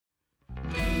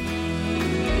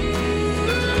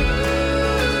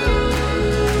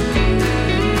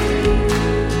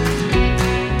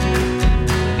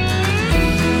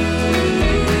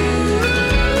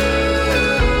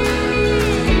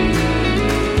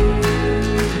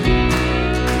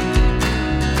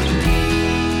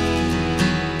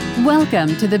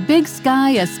Welcome to the Big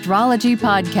Sky Astrology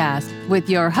Podcast with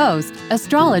your host,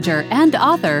 astrologer and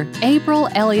author, April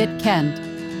Elliott Kent.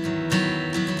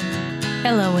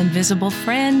 Hello, invisible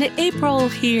friend. April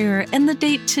here, and the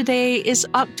date today is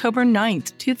October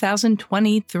 9th,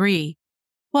 2023.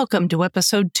 Welcome to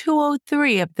episode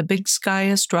 203 of the Big Sky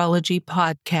Astrology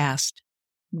Podcast.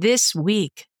 This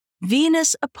week,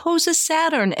 Venus opposes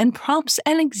Saturn and prompts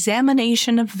an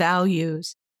examination of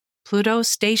values. Pluto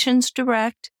stations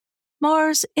direct.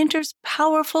 Mars enters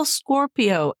powerful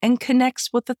Scorpio and connects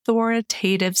with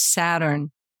authoritative Saturn.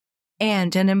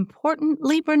 And an important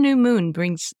Libra new moon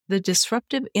brings the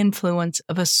disruptive influence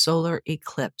of a solar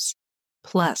eclipse.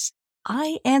 Plus,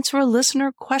 I answer a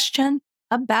listener question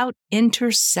about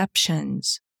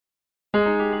interceptions.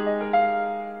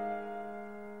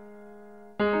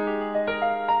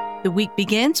 The week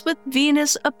begins with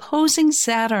Venus opposing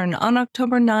Saturn on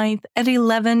October 9th at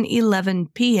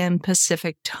 11:11 p.m.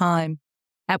 Pacific Time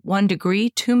at 1 degree,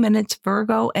 2 minutes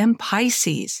Virgo and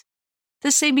Pisces. The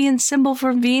Sabian symbol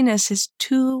for Venus is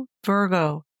 2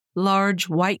 Virgo, large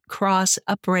white cross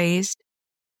upraised,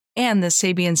 and the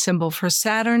Sabian symbol for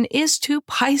Saturn is 2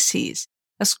 Pisces,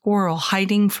 a squirrel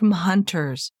hiding from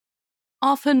hunters.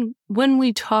 Often when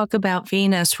we talk about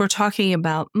Venus, we're talking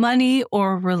about money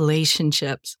or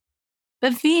relationships.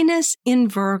 But Venus in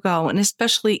Virgo, and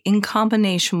especially in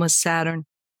combination with Saturn,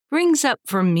 brings up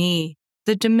for me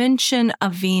the dimension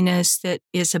of Venus that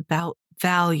is about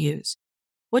values.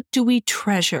 What do we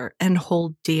treasure and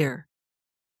hold dear?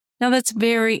 Now, that's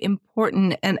very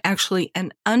important and actually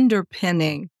an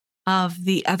underpinning of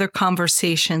the other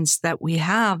conversations that we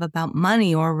have about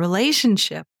money or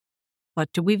relationship.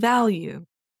 What do we value?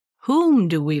 Whom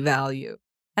do we value?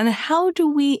 And how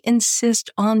do we insist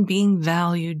on being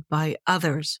valued by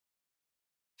others?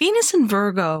 Venus in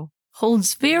Virgo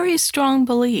holds very strong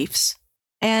beliefs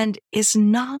and is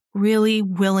not really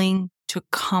willing to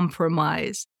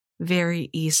compromise very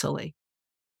easily.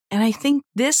 And I think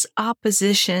this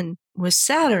opposition with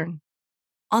Saturn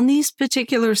on these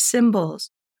particular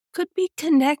symbols could be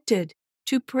connected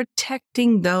to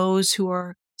protecting those who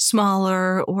are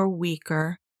smaller or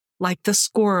weaker, like the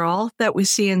squirrel that we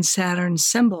see in Saturn's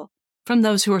symbol, from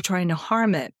those who are trying to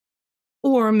harm it.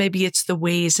 Or maybe it's the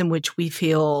ways in which we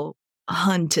feel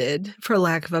hunted, for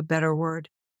lack of a better word,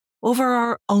 over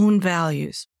our own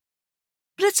values.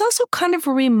 But it's also kind of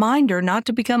a reminder not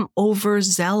to become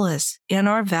overzealous in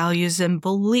our values and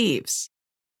beliefs.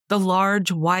 The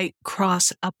large white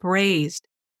cross upraised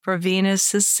for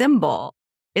Venus's symbol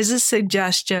is a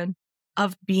suggestion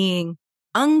of being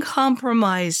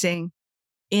uncompromising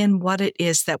in what it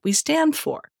is that we stand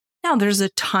for. Now, there's a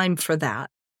time for that.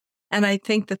 And I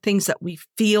think the things that we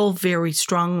feel very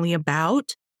strongly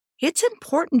about, it's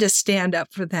important to stand up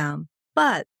for them.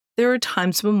 But there are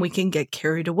times when we can get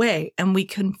carried away and we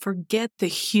can forget the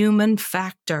human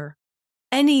factor.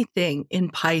 Anything in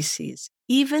Pisces,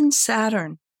 even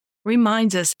Saturn,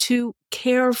 reminds us to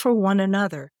care for one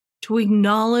another, to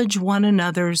acknowledge one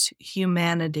another's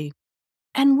humanity.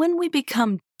 And when we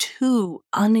become too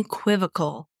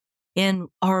unequivocal in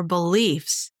our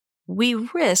beliefs, we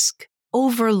risk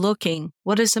overlooking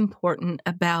what is important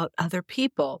about other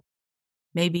people,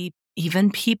 maybe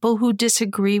even people who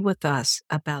disagree with us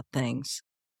about things.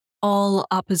 All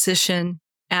opposition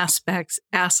aspects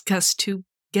ask us to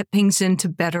get things into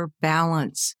better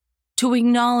balance, to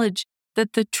acknowledge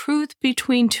that the truth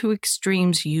between two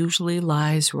extremes usually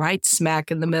lies right smack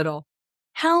in the middle.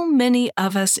 How many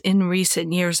of us in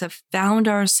recent years have found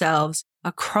ourselves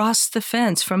across the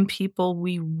fence from people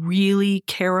we really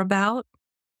care about,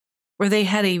 where they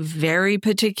had a very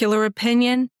particular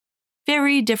opinion,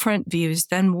 very different views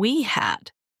than we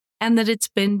had, and that it's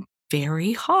been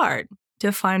very hard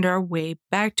to find our way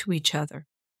back to each other.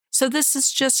 So this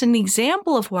is just an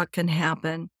example of what can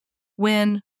happen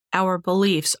when our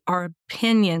beliefs, our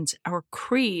opinions, our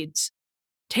creeds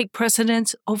take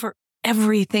precedence over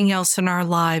everything else in our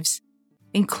lives,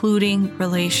 including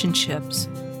relationships.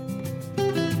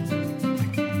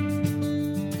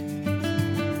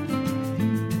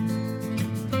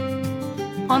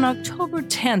 On October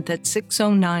 10th at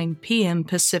 6:09 p.m.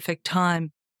 Pacific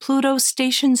Time, Pluto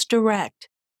stations direct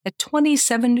at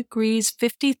 27 degrees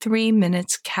 53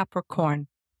 minutes Capricorn.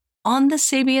 On the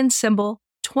Sabian symbol,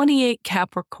 28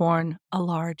 Capricorn, a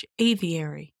large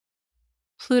aviary.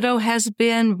 Pluto has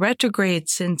been retrograde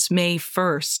since May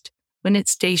 1st, when it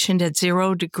stationed at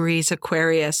 0 degrees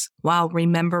Aquarius. Wow,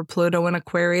 remember Pluto in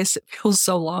Aquarius? It feels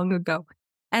so long ago.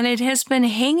 And it has been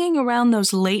hanging around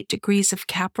those late degrees of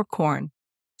Capricorn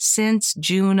since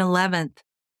June 11th.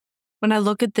 When I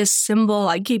look at this symbol,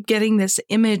 I keep getting this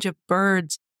image of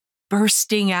birds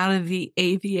bursting out of the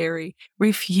aviary,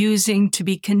 refusing to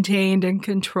be contained and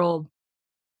controlled.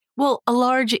 Well, a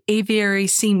large aviary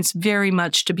seems very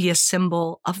much to be a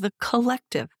symbol of the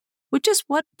collective, which is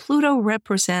what Pluto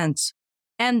represents.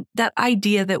 And that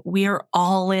idea that we're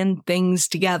all in things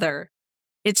together.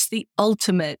 It's the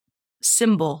ultimate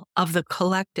symbol of the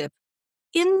collective.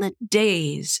 In the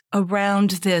days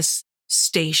around this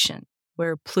station,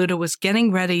 where Pluto was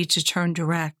getting ready to turn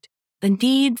direct, the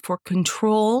need for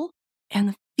control and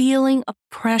the feeling of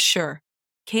pressure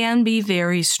can be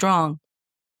very strong.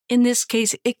 In this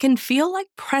case, it can feel like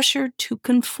pressure to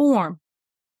conform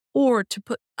or to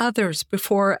put others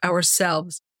before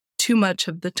ourselves too much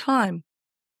of the time.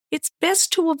 It's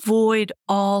best to avoid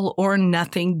all or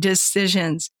nothing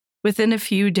decisions within a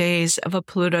few days of a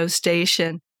Pluto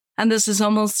station. And this is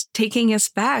almost taking us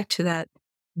back to that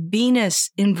Venus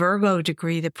in Virgo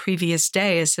degree the previous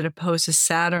day as it opposes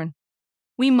Saturn.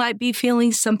 We might be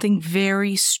feeling something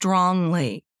very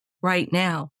strongly right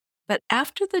now, but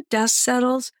after the dust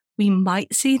settles, we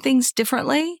might see things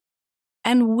differently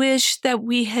and wish that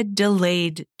we had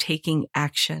delayed taking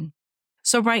action.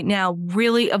 So right now,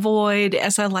 really avoid,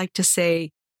 as I like to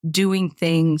say, doing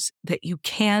things that you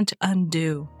can't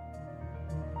undo.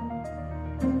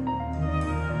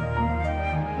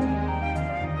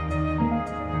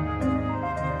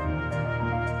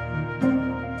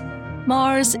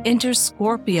 Mars enters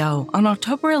Scorpio on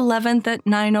October 11th at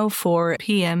 9:04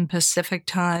 p.m. Pacific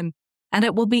Time, and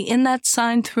it will be in that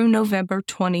sign through November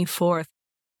 24th.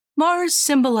 Mars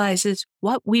symbolizes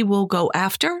what we will go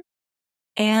after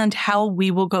and how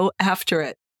we will go after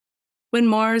it. When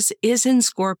Mars is in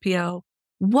Scorpio,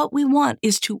 what we want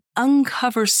is to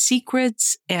uncover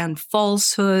secrets and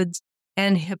falsehoods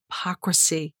and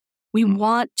hypocrisy. We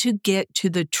want to get to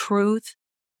the truth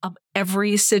of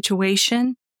every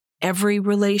situation, every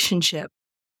relationship.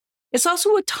 It's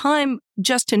also a time,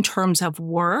 just in terms of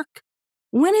work,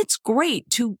 when it's great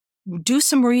to do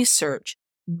some research,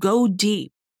 go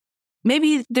deep.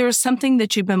 Maybe there's something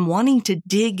that you've been wanting to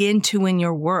dig into in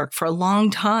your work for a long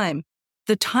time.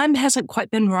 The time hasn't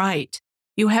quite been right.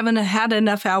 You haven't had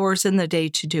enough hours in the day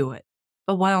to do it.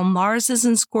 But while Mars is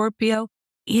in Scorpio,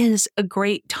 is a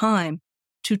great time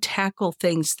to tackle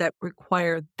things that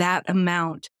require that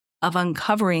amount of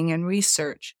uncovering and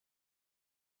research.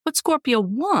 What Scorpio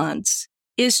wants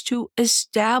is to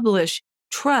establish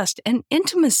trust and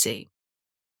intimacy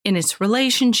in its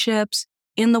relationships,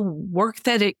 in the work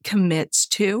that it commits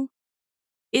to.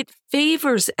 It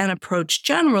favors an approach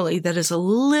generally that is a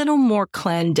little more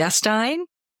clandestine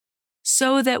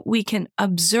so that we can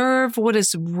observe what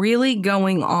is really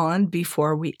going on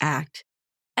before we act.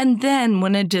 And then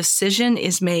when a decision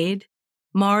is made,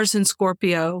 Mars in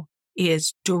Scorpio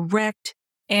is direct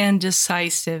and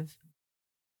decisive.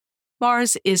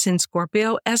 Mars is in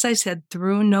Scorpio, as I said,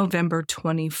 through November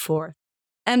 24th.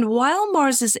 And while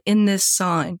Mars is in this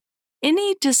sign,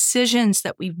 any decisions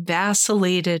that we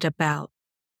vacillated about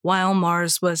while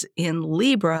Mars was in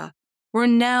Libra, we're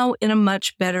now in a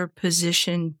much better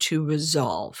position to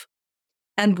resolve.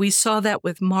 And we saw that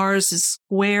with Mars'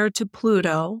 square to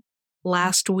Pluto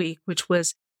last week, which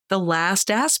was the last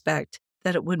aspect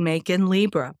that it would make in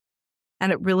Libra.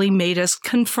 And it really made us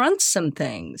confront some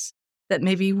things that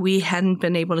maybe we hadn't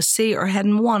been able to see or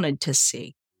hadn't wanted to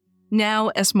see. Now,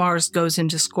 as Mars goes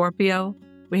into Scorpio,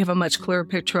 we have a much clearer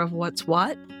picture of what's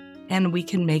what, and we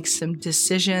can make some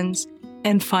decisions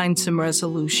and find some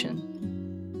resolution.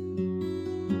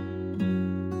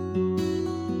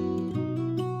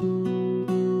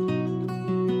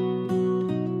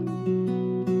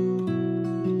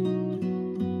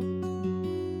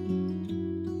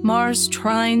 Mars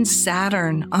trines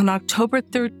Saturn on October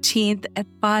 13th at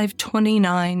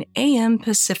 5:29 a.m.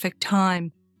 Pacific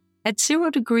Time at 0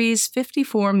 degrees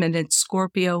 54 minutes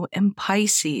Scorpio and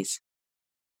Pisces.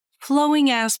 Flowing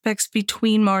aspects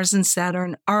between Mars and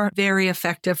Saturn are very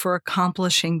effective for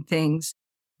accomplishing things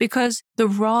because the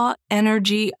raw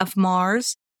energy of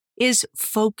Mars is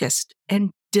focused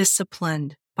and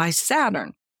disciplined by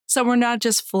Saturn. So we're not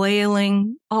just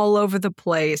flailing all over the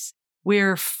place.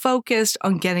 We're focused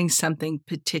on getting something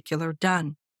particular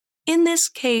done. In this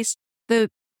case, the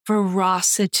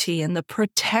ferocity and the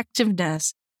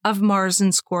protectiveness of Mars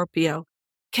and Scorpio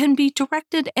can be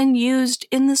directed and used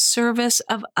in the service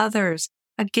of others.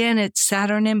 Again, it's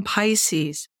Saturn in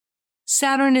Pisces.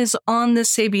 Saturn is on the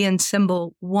Sabian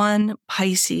symbol 1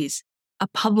 Pisces, a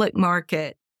public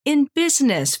market. In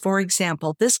business, for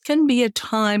example, this can be a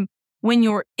time when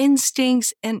your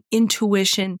instincts and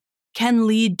intuition can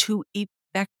lead to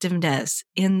effectiveness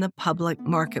in the public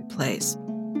marketplace.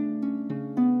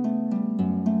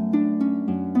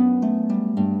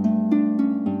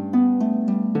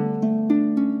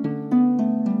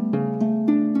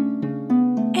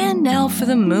 And now for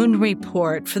the moon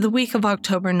report for the week of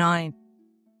October 9th.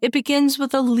 It begins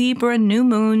with a Libra new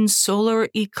moon solar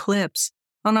eclipse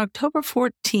on October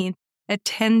 14th at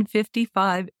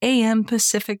 10:55 a.m.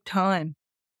 Pacific time.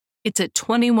 It's at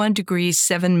 21 degrees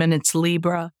 7 minutes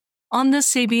Libra, on the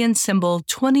Sabian symbol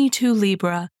 22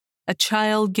 Libra, a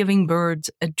child giving birds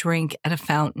a drink at a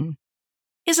fountain.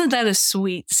 Isn't that a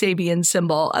sweet Sabian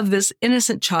symbol of this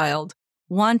innocent child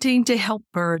wanting to help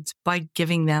birds by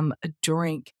giving them a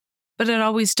drink? But it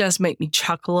always does make me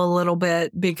chuckle a little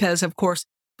bit because, of course,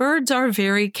 birds are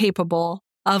very capable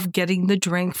of getting the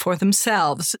drink for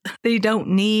themselves. They don't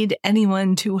need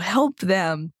anyone to help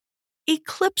them.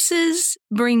 Eclipses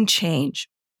bring change.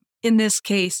 In this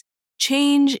case,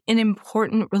 change in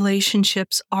important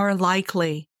relationships are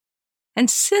likely. And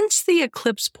since the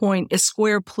eclipse point is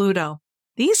square Pluto,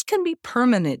 these can be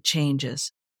permanent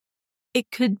changes. It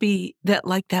could be that,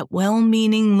 like that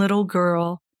well-meaning little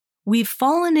girl, we've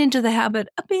fallen into the habit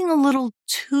of being a little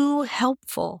too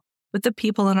helpful with the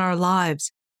people in our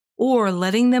lives, or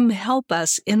letting them help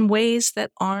us in ways that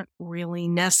aren't really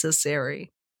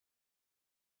necessary.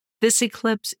 This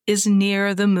eclipse is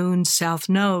near the moon's south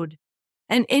node,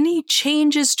 and any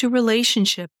changes to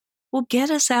relationship will get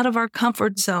us out of our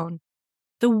comfort zone,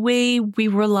 the way we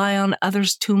rely on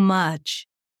others too much,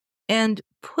 and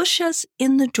push us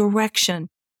in the direction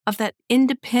of that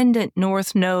independent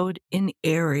north node in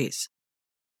Aries.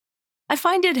 I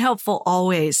find it helpful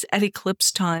always at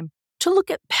eclipse time to look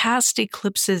at past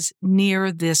eclipses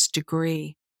near this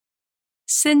degree.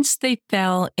 Since they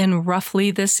fell in roughly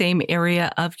the same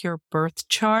area of your birth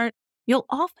chart, you'll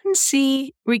often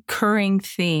see recurring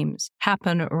themes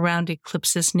happen around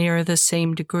eclipses near the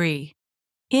same degree.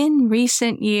 In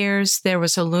recent years, there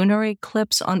was a lunar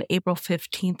eclipse on April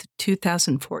 15th,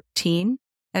 2014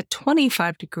 at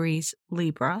 25 degrees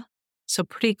Libra, so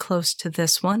pretty close to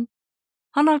this one.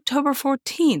 On October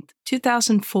 14th,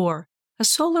 2004, a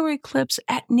solar eclipse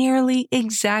at nearly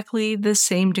exactly the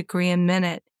same degree and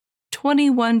minute,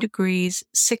 21 degrees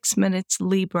 6 minutes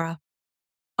Libra.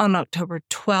 On October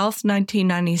 12th,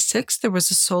 1996, there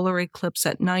was a solar eclipse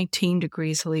at 19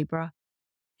 degrees Libra.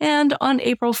 And on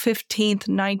April 15th,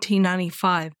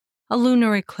 1995, a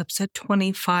lunar eclipse at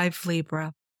 25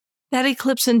 Libra. That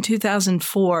eclipse in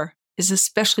 2004 is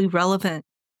especially relevant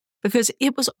because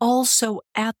it was also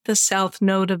at the south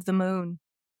node of the moon.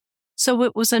 So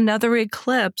it was another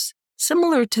eclipse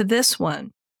similar to this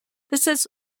one that says,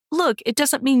 look, it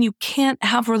doesn't mean you can't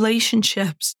have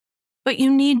relationships, but you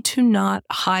need to not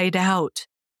hide out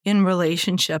in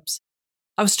relationships.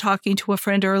 I was talking to a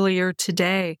friend earlier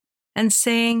today and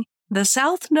saying the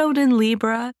south node in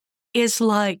Libra is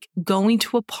like going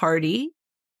to a party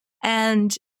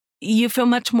and you feel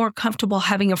much more comfortable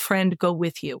having a friend go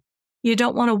with you. You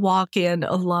don't want to walk in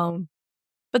alone.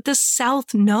 But the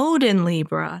south node in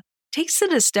Libra takes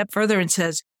it a step further and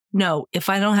says, no, if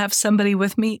I don't have somebody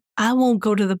with me, I won't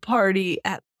go to the party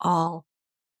at all.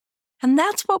 And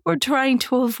that's what we're trying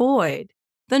to avoid.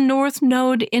 The north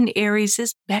node in Aries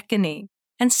is beckoning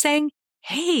and saying,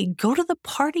 hey, go to the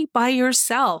party by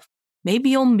yourself. Maybe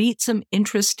you'll meet some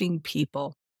interesting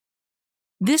people.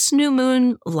 This new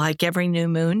moon, like every new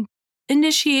moon,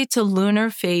 initiates a lunar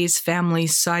phase family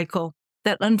cycle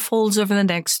that unfolds over the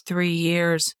next 3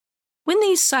 years. When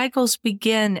these cycles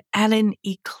begin at an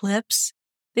eclipse,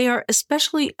 they are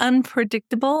especially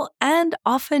unpredictable and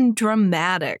often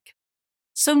dramatic.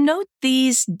 So note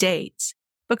these dates,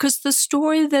 because the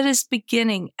story that is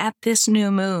beginning at this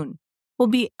new moon will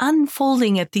be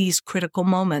unfolding at these critical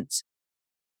moments.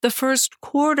 The first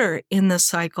quarter in the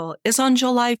cycle is on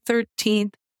July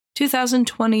 13th,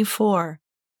 2024,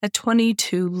 at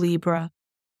 22 Libra.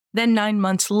 Then 9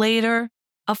 months later,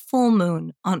 a full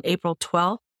moon on April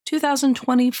 12th,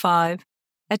 2025,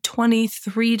 at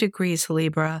 23 degrees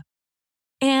Libra.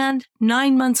 And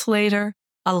 9 months later,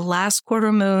 a last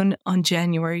quarter moon on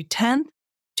January 10th,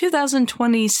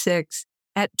 2026,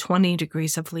 at 20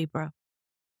 degrees of Libra.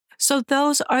 So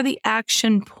those are the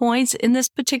action points in this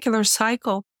particular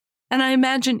cycle, and I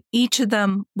imagine each of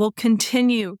them will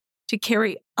continue to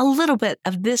carry a little bit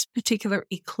of this particular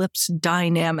eclipse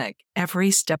dynamic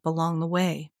every step along the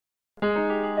way.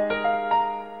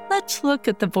 Let's look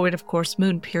at the void of course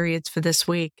moon periods for this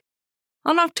week.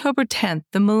 On October 10th,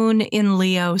 the moon in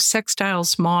Leo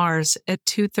sextiles Mars at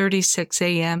 2:36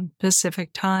 a.m.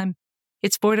 Pacific time.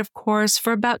 It's void of course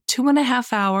for about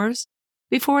 2.5 hours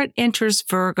before it enters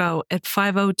Virgo at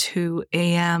 5:02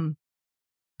 a.m.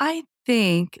 I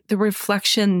think the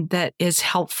reflection that is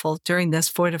helpful during this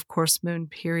void of course moon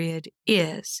period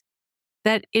is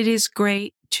that it is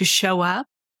great to show up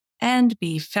and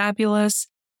be fabulous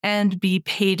and be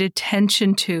paid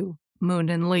attention to moon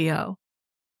in Leo.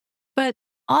 But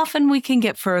often we can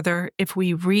get further if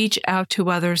we reach out to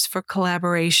others for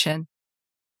collaboration.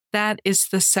 That is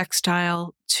the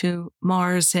sextile to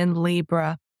Mars in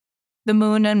Libra. The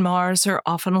moon and Mars are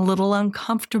often a little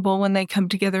uncomfortable when they come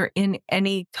together in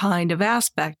any kind of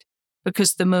aspect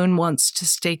because the moon wants to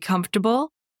stay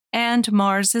comfortable and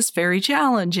Mars is very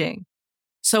challenging.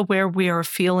 So where we are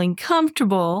feeling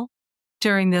comfortable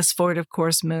during this void of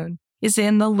course moon is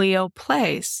in the Leo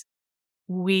place.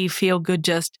 We feel good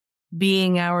just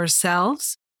being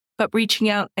ourselves, but reaching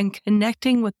out and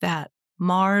connecting with that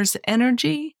Mars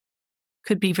energy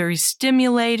could be very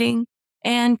stimulating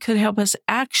and could help us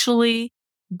actually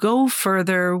go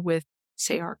further with,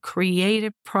 say, our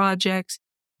creative projects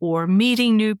or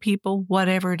meeting new people,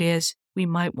 whatever it is we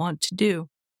might want to do.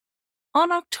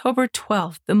 On October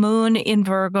 12th, the moon in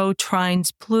Virgo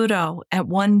trines Pluto at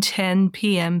 1:10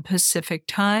 p.m. Pacific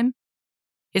time.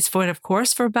 It's void of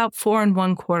course for about 4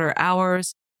 1/4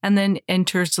 hours and then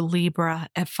enters Libra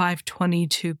at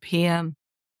 5:22 p.m.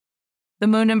 The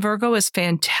moon in Virgo is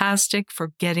fantastic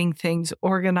for getting things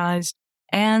organized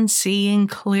and seeing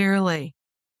clearly.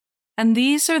 And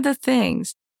these are the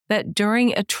things that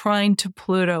during a trine to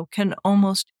Pluto can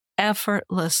almost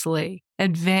effortlessly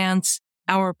advance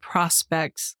our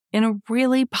prospects in a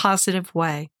really positive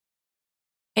way.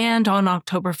 And on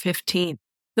October 15th,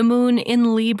 the moon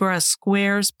in Libra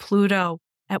squares Pluto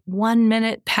at 1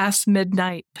 minute past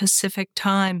midnight Pacific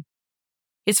time.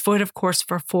 It's void of course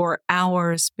for 4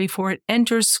 hours before it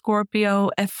enters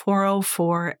Scorpio at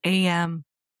 4:04 a.m.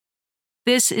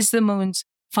 This is the moon's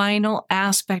final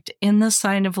aspect in the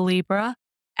sign of Libra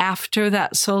after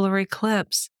that solar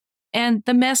eclipse. And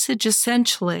the message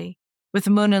essentially with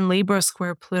the moon in Libra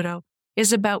square Pluto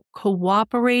is about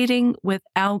cooperating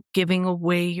without giving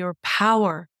away your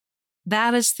power.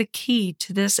 That is the key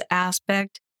to this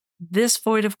aspect, this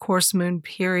void of course moon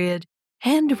period,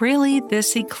 and really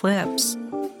this eclipse.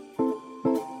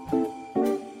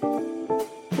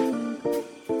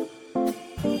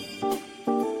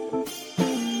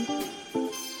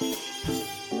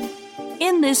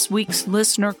 In this week's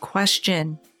listener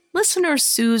question, listener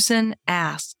Susan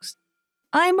asks,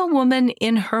 I'm a woman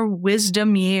in her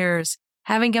wisdom years,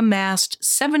 having amassed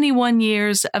 71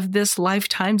 years of this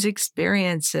lifetime's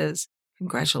experiences.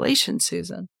 Congratulations,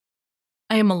 Susan.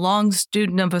 I am a long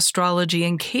student of astrology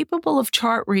and capable of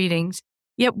chart readings,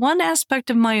 yet one aspect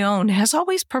of my own has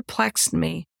always perplexed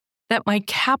me, that my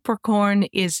Capricorn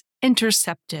is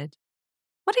intercepted.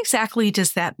 What exactly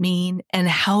does that mean, and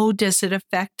how does it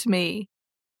affect me?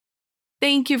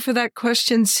 Thank you for that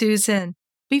question, Susan.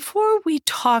 Before we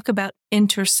talk about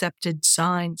intercepted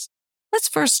signs, let's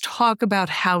first talk about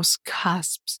house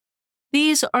cusps.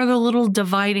 These are the little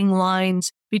dividing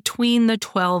lines between the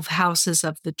 12 houses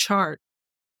of the chart.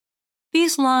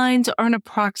 These lines are an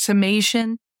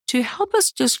approximation to help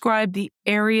us describe the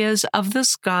areas of the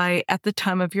sky at the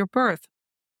time of your birth.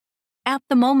 At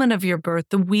the moment of your birth,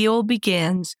 the wheel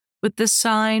begins with the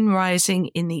sign rising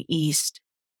in the east.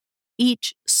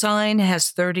 Each sign has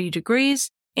 30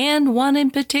 degrees, and one in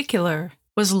particular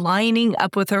was lining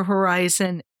up with her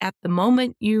horizon at the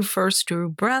moment you first drew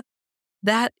breath.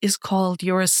 That is called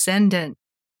your ascendant.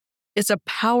 It's a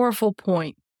powerful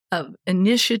point of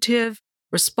initiative,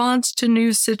 response to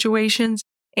new situations,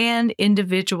 and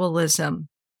individualism.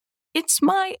 It's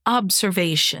my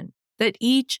observation that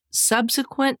each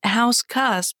subsequent house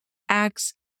cusp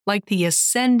acts like the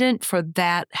ascendant for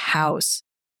that house.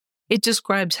 It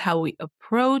describes how we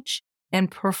approach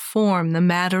and perform the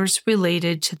matters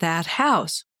related to that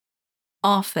house.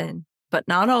 Often, but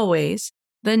not always,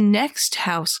 the next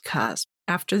house cusp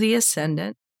after the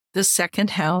ascendant, the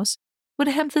second house, would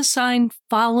have the sign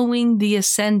following the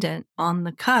ascendant on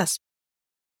the cusp.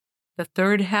 The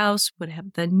third house would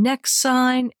have the next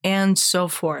sign, and so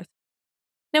forth.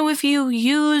 Now, if you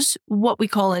use what we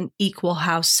call an equal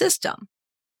house system,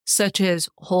 such as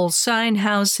whole sign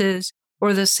houses,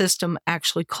 or the system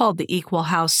actually called the equal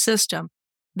house system,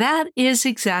 that is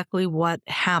exactly what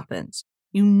happens.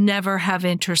 You never have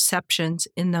interceptions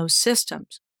in those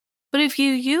systems. But if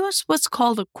you use what's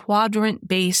called a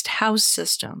quadrant-based house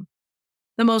system,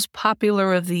 the most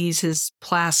popular of these is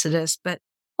Placidus, but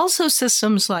also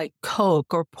systems like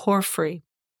Koch or Porphyry.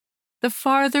 The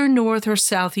farther north or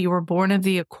south you were born of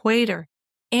the equator,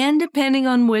 and depending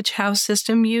on which house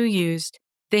system you used,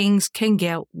 things can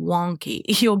get wonky.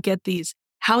 You'll get these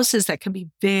houses that can be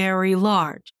very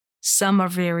large. Some are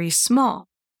very small.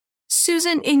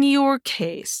 Susan, in your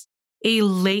case, a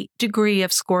late degree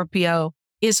of Scorpio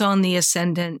is on the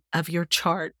ascendant of your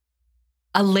chart.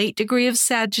 A late degree of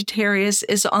Sagittarius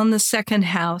is on the second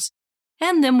house,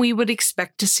 And then we would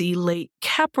expect to see late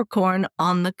Capricorn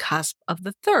on the cusp of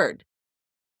the 3rd.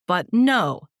 But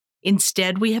no,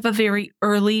 instead we have a very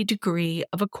early degree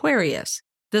of Aquarius,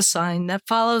 the sign that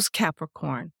follows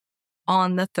Capricorn,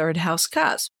 on the 3rd house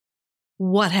cusp.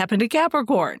 What happened to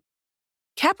Capricorn?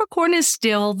 Capricorn is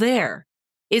still there.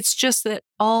 It's just that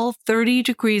all 30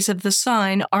 degrees of the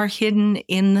sign are hidden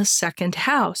in the 2nd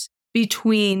house,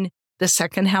 between the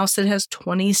 2nd house that has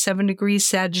 27 degrees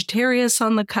Sagittarius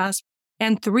on the cusp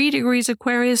and 3 degrees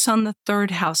Aquarius on the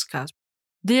 3rd house cusp.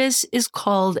 This is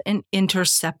called an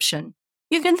interception.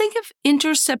 You can think of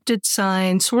intercepted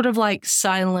signs sort of like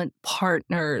silent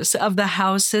partners of the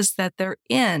houses that they're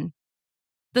in.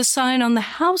 The sign on the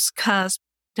house cusp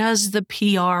does the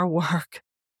PR work,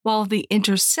 while the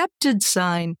intercepted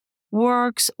sign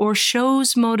works or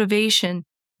shows motivation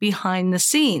behind the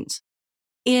scenes.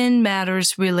 In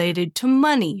matters related to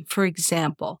money, for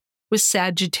example, with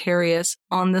Sagittarius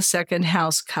on the 2nd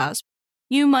house cusp,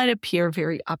 you might appear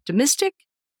very optimistic,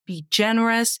 be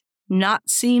generous, not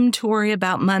seem to worry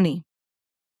about money.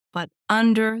 But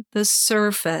under the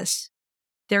surface,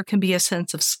 there can be a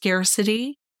sense of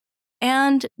scarcity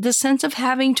and the sense of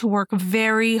having to work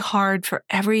very hard for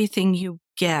everything you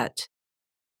get.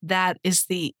 That is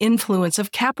the influence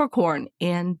of Capricorn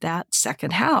in that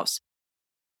 2nd house.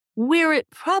 Where it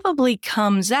probably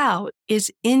comes out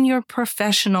is in your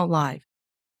professional life.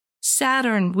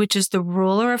 Saturn, which is the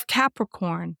ruler of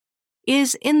Capricorn,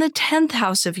 is in the 10th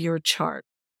house of your chart,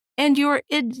 and your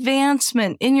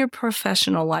advancement in your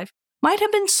professional life might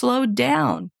have been slowed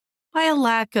down by a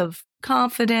lack of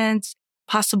confidence,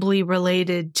 possibly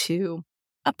related to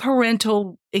a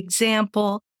parental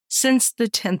example, since the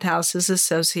 10th house is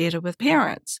associated with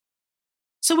parents.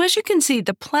 So as you can see,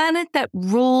 the planet that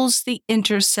rules the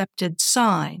intercepted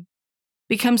sign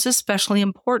becomes especially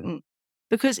important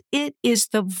because it is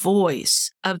the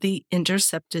voice of the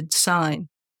intercepted sign.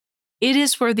 It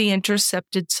is where the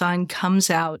intercepted sign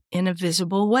comes out in a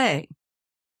visible way.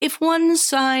 If one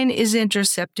sign is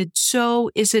intercepted, so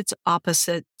is its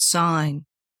opposite sign.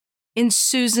 In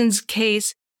Susan's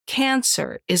case,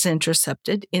 Cancer is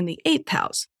intercepted in the 8th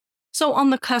house. So on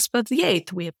the cusp of the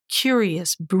 8th, we have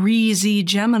curious, breezy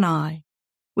Gemini,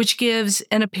 which gives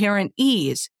an apparent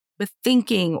ease with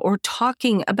thinking or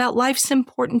talking about life's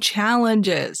important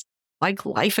challenges, like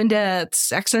life and death,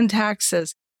 sex and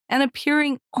taxes, and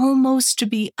appearing almost to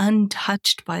be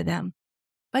untouched by them.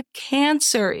 But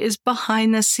Cancer is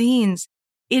behind the scenes.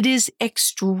 It is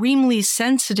extremely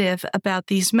sensitive about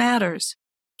these matters.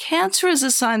 Cancer is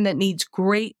a sign that needs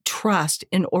great trust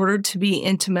in order to be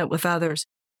intimate with others,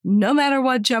 no matter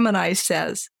what Gemini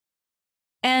says.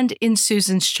 And in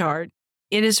Susan's chart,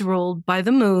 it is ruled by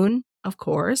the moon, of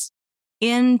course,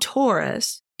 in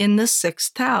Taurus in the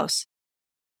 6th house.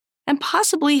 And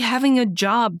possibly having a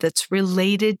job that's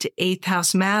related to 8th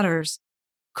house matters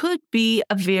could be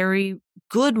a very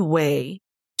good way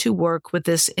to work with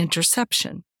this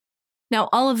interception. Now,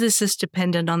 all of this is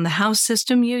dependent on the house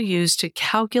system you use to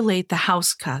calculate the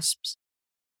house cusps.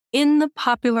 In the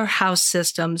popular house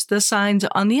systems, the signs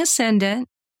on the ascendant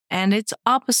and its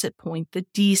opposite point, the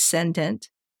descendant,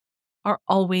 are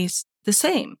always the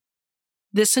same.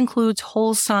 This includes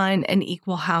whole sign and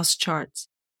equal house charts.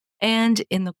 And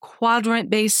in the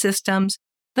quadrant-based systems,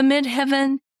 the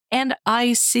midheaven and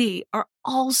IC are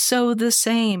also the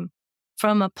same,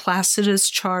 from a Placidus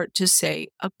chart to, say,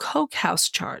 a Koch house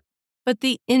chart. But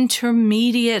the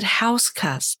intermediate house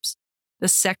cusps, the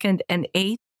 2nd and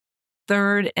 8th,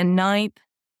 3rd and 9th,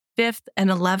 5th and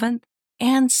 11th,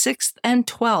 and 6th and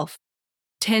 12th,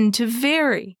 tend to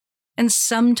vary, and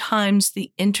sometimes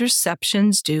the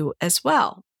interceptions do as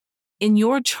well. In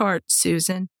your chart,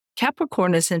 Susan,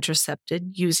 Capricorn is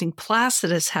intercepted using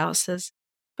Placidus houses,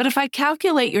 but if I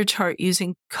calculate your chart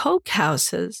using Koch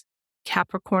houses,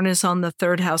 Capricorn is on the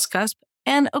 3rd house cusp,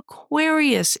 and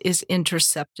Aquarius is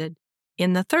intercepted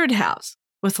in the 3rd house,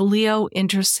 with Leo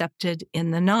intercepted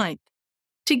in the 9th.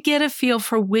 To get a feel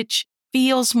for which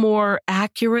feels more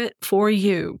accurate for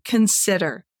you,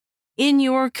 consider, in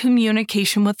your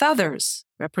communication with others,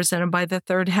 represented by the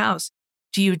 3rd house,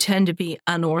 do you tend to be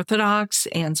unorthodox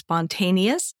and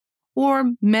spontaneous,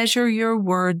 or measure your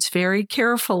words very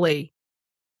carefully?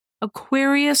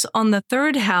 Aquarius on the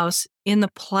 3rd house in the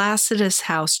Placidus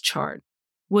house chart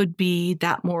would be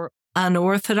that more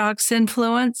unorthodox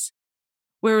influence,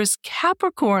 whereas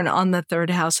Capricorn on the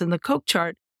 3rd house in the Koch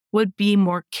chart would be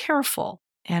more careful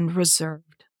and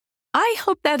reserved. I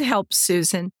hope that helps,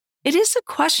 Susan. It is a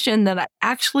question that I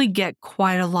actually get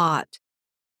quite a lot.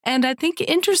 And I think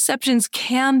interceptions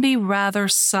can be rather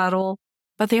subtle,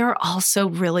 but they are also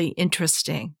really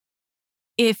interesting.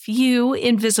 If you,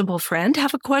 invisible friend,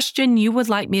 have a question you would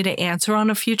like me to answer on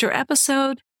a future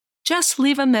episode, just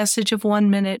leave a message of 1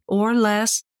 minute or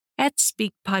less at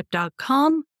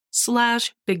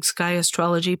speakpipe.com/Big Sky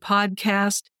Astrology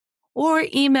Podcast, or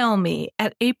email me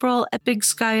at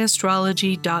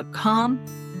april@bigskyAstrology.com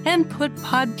and put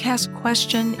podcast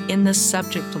question in the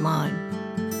subject line.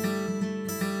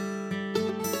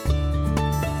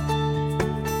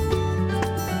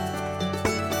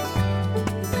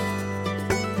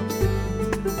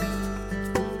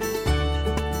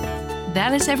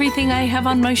 That is everything I have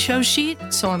on my show sheet,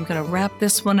 so I'm going to wrap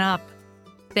this one up.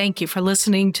 Thank you for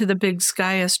listening to the Big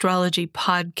Sky Astrology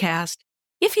Podcast.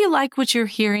 If you like what you're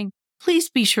hearing, please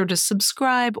be sure to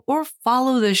subscribe or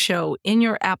follow the show in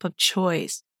your app of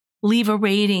choice. Leave a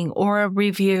rating or a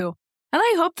review, and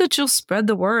I hope that you'll spread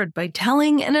the word by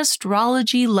telling an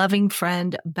astrology-loving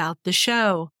friend about the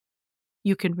show.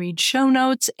 You can read show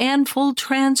notes and full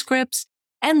transcripts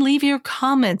and leave your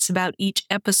comments about each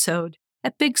episode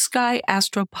at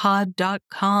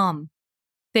bigskyastropod.com.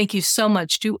 Thank you so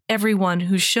much to everyone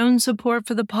who's shown support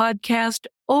for the podcast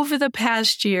over the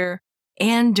past year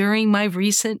and during my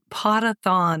recent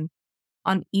Podathon.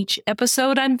 On each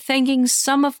episode, I'm thanking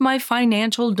some of my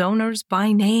financial donors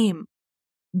by name.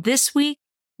 This week,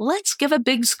 let's give a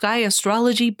Big Sky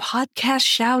Astrology podcast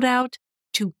shout out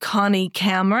to Connie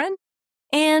Cameron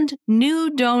and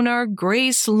new donor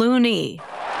Grace Looney.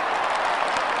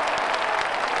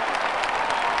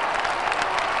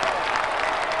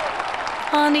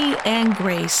 Connie and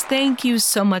Grace, thank you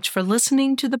so much for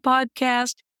listening to the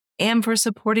podcast and for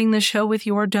supporting the show with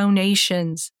your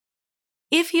donations.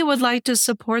 If you would like to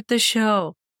support the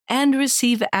show and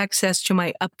receive access to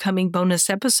my upcoming bonus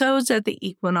episodes at the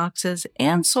equinoxes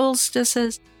and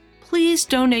solstices, please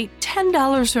donate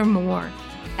 $10 or more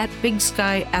at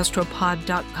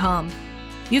bigskyastropod.com.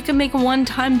 You can make a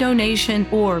one-time donation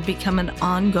or become an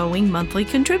ongoing monthly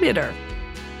contributor.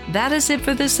 That is it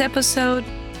for this episode.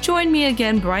 Join me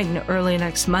again bright and early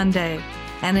next Monday.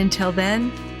 And until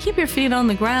then, keep your feet on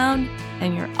the ground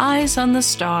and your eyes on the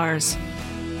stars.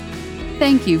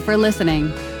 Thank you for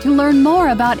listening. To learn more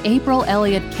about April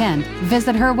Elliott Kent,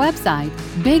 visit her website,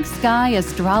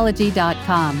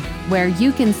 bigskyAstrology.com, where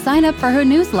you can sign up for her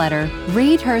newsletter,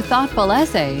 read her thoughtful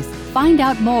essays, find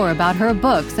out more about her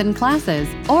books and classes,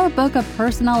 or book a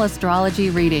personal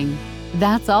astrology reading.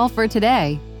 That's all for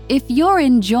today. If you're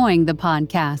enjoying the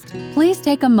podcast, please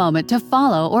take a moment to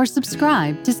follow or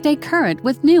subscribe to stay current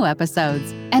with new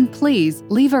episodes. And please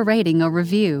leave a rating or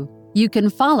review. You can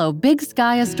follow Big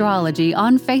Sky Astrology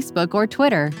on Facebook or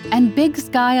Twitter and Big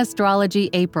Sky Astrology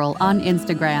April on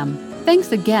Instagram.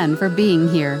 Thanks again for being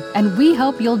here, and we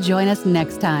hope you'll join us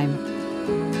next time.